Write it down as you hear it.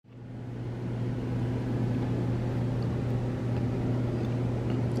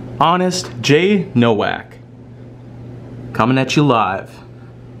Honest J. Nowak. Coming at you live.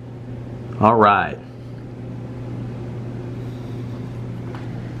 Alright.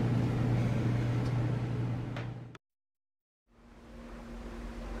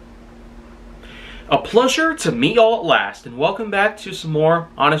 A pleasure to meet y'all at last, and welcome back to some more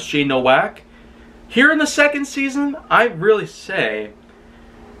Honest J. Nowak. Here in the second season, I would really say,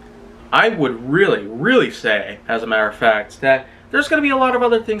 as a matter of fact, that there's going to be a lot of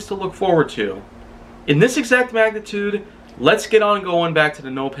other things to look forward to. In this exact magnitude, let's get on going back to the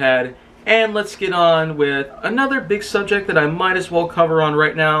notepad, and let's get on with another big subject that I might as well cover on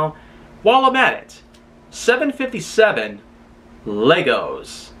right now while I'm at it. 757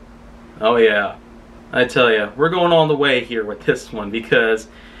 Legos. Oh yeah, I tell you, we're going all the way here with this one because,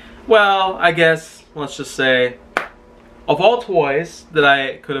 well, I guess, let's just say, of all toys that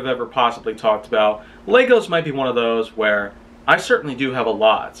I could have ever possibly talked about, Legos might be one of those where I certainly do have a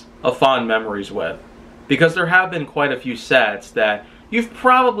lot of fond memories with, because there have been quite a few sets that you've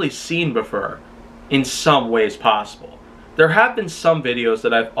probably seen before in some ways possible. There have been some videos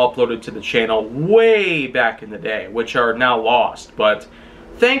that I've uploaded to the channel way back in the day, which are now lost, but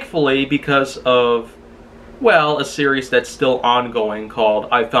thankfully, because of, well, a series that's still ongoing called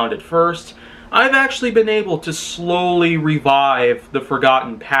I Found It First, I've actually been able to slowly revive the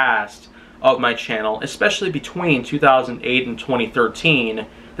forgotten past of my channel, especially between 2008 and 2013,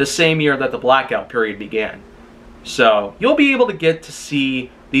 the same year that the blackout period began. So you'll be able to get to see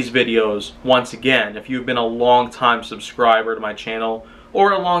these videos once again if you've been a long-time subscriber to my channel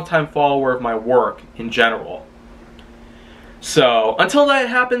or a long-time follower of my work in general. So until that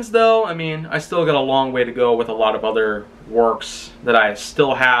happens though, I mean, I still got a long way to go with a lot of other works that I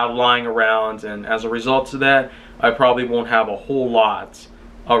still have lying around, and as a result of that, I probably won't have a whole lot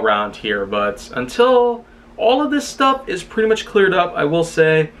around here. But until all of this stuff is pretty much cleared up, I will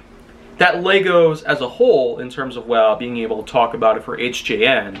say that Legos as a whole, in terms of, well, being able to talk about it for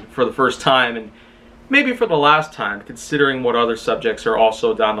HJN for the first time, and maybe for the last time, considering what other subjects are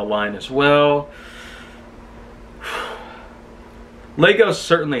also down the line as well, Legos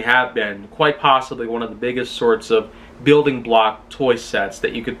certainly have been quite possibly one of the biggest sorts of building block toy sets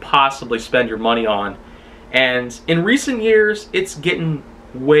that you could possibly spend your money on. And in recent years, it's getting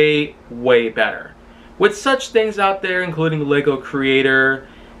way, way better. With such things out there, including Lego Creator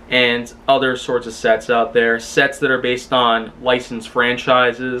and other sorts of sets out there, sets that are based on licensed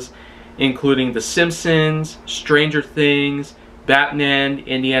franchises, including The Simpsons, Stranger Things, Batman,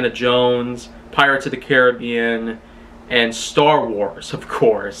 Indiana Jones, Pirates of the Caribbean, and Star Wars, of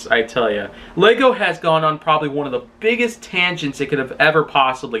course. I tell you, Lego has gone on probably one of the biggest tangents it could have ever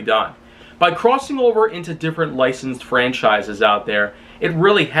possibly done. By crossing over into different licensed franchises out there, it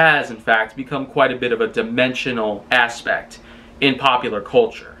really has, in fact, become quite a bit of a dimensional aspect in popular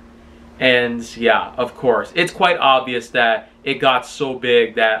culture. And yeah, of course, it's quite obvious that it got so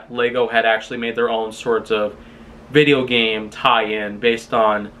big that Lego had actually made their own sorts of video game tie-in based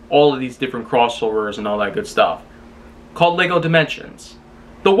on all of these different crossovers and all that good stuff, called Lego Dimensions.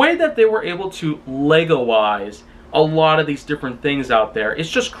 The way that they were able to Lego-ize a lot of these different things out there is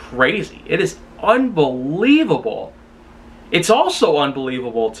just crazy. It is unbelievable. It's also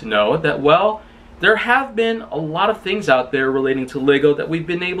unbelievable to know that, well, there have been a lot of things out there relating to Lego that we've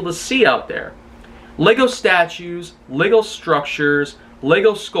been able to see out there. Lego statues, Lego structures,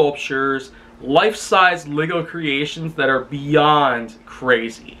 Lego sculptures, life-size Lego creations that are beyond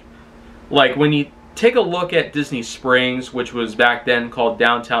crazy. Like when you take a look at Disney Springs, which was back then called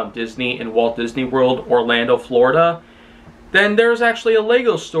Downtown Disney in Walt Disney World, Orlando, Florida, then there's actually a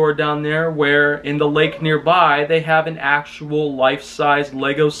Lego store down there where in the lake nearby they have an actual life-size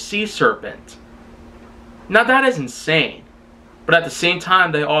Lego sea serpent. Now that is insane, but at the same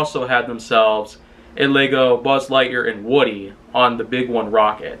time they also had themselves a Lego Buzz Lightyear and Woody on the Big One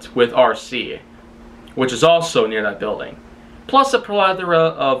rocket with RC, which is also near that building. Plus a plethora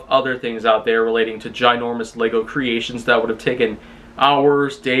of other things out there relating to ginormous Lego creations that would have taken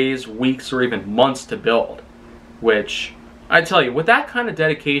hours, days, weeks, or even months to build. Which, I tell you, with that kind of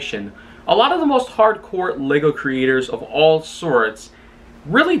dedication, a lot of the most hardcore Lego creators of all sorts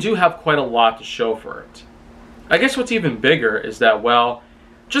really do have quite a lot to show for it. I guess what's even bigger is that, well,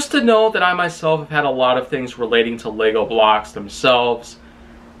 just to know that I myself have had a lot of things relating to Lego blocks themselves,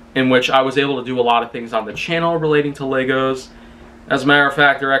 in which I was able to do a lot of things on the channel relating to Legos. As a matter of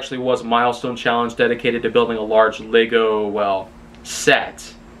fact, there actually was a milestone challenge dedicated to building a large Lego, well,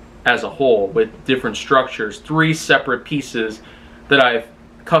 set as a whole with different structures, 3 separate pieces that I've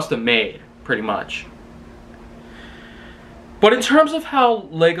custom made, pretty much. But in terms of how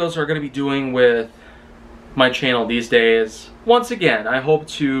Legos are going to be doing with my channel these days. Once again, I hope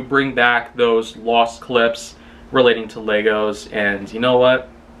to bring back those lost clips relating to Legos, and you know what?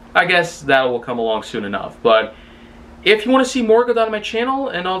 I guess that will come along soon enough. But if you want to see more go down on my channel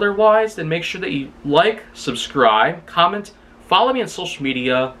and otherwise, then make sure that you like, subscribe, comment, follow me on social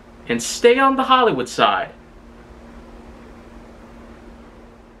media, and stay on the Hollywood side.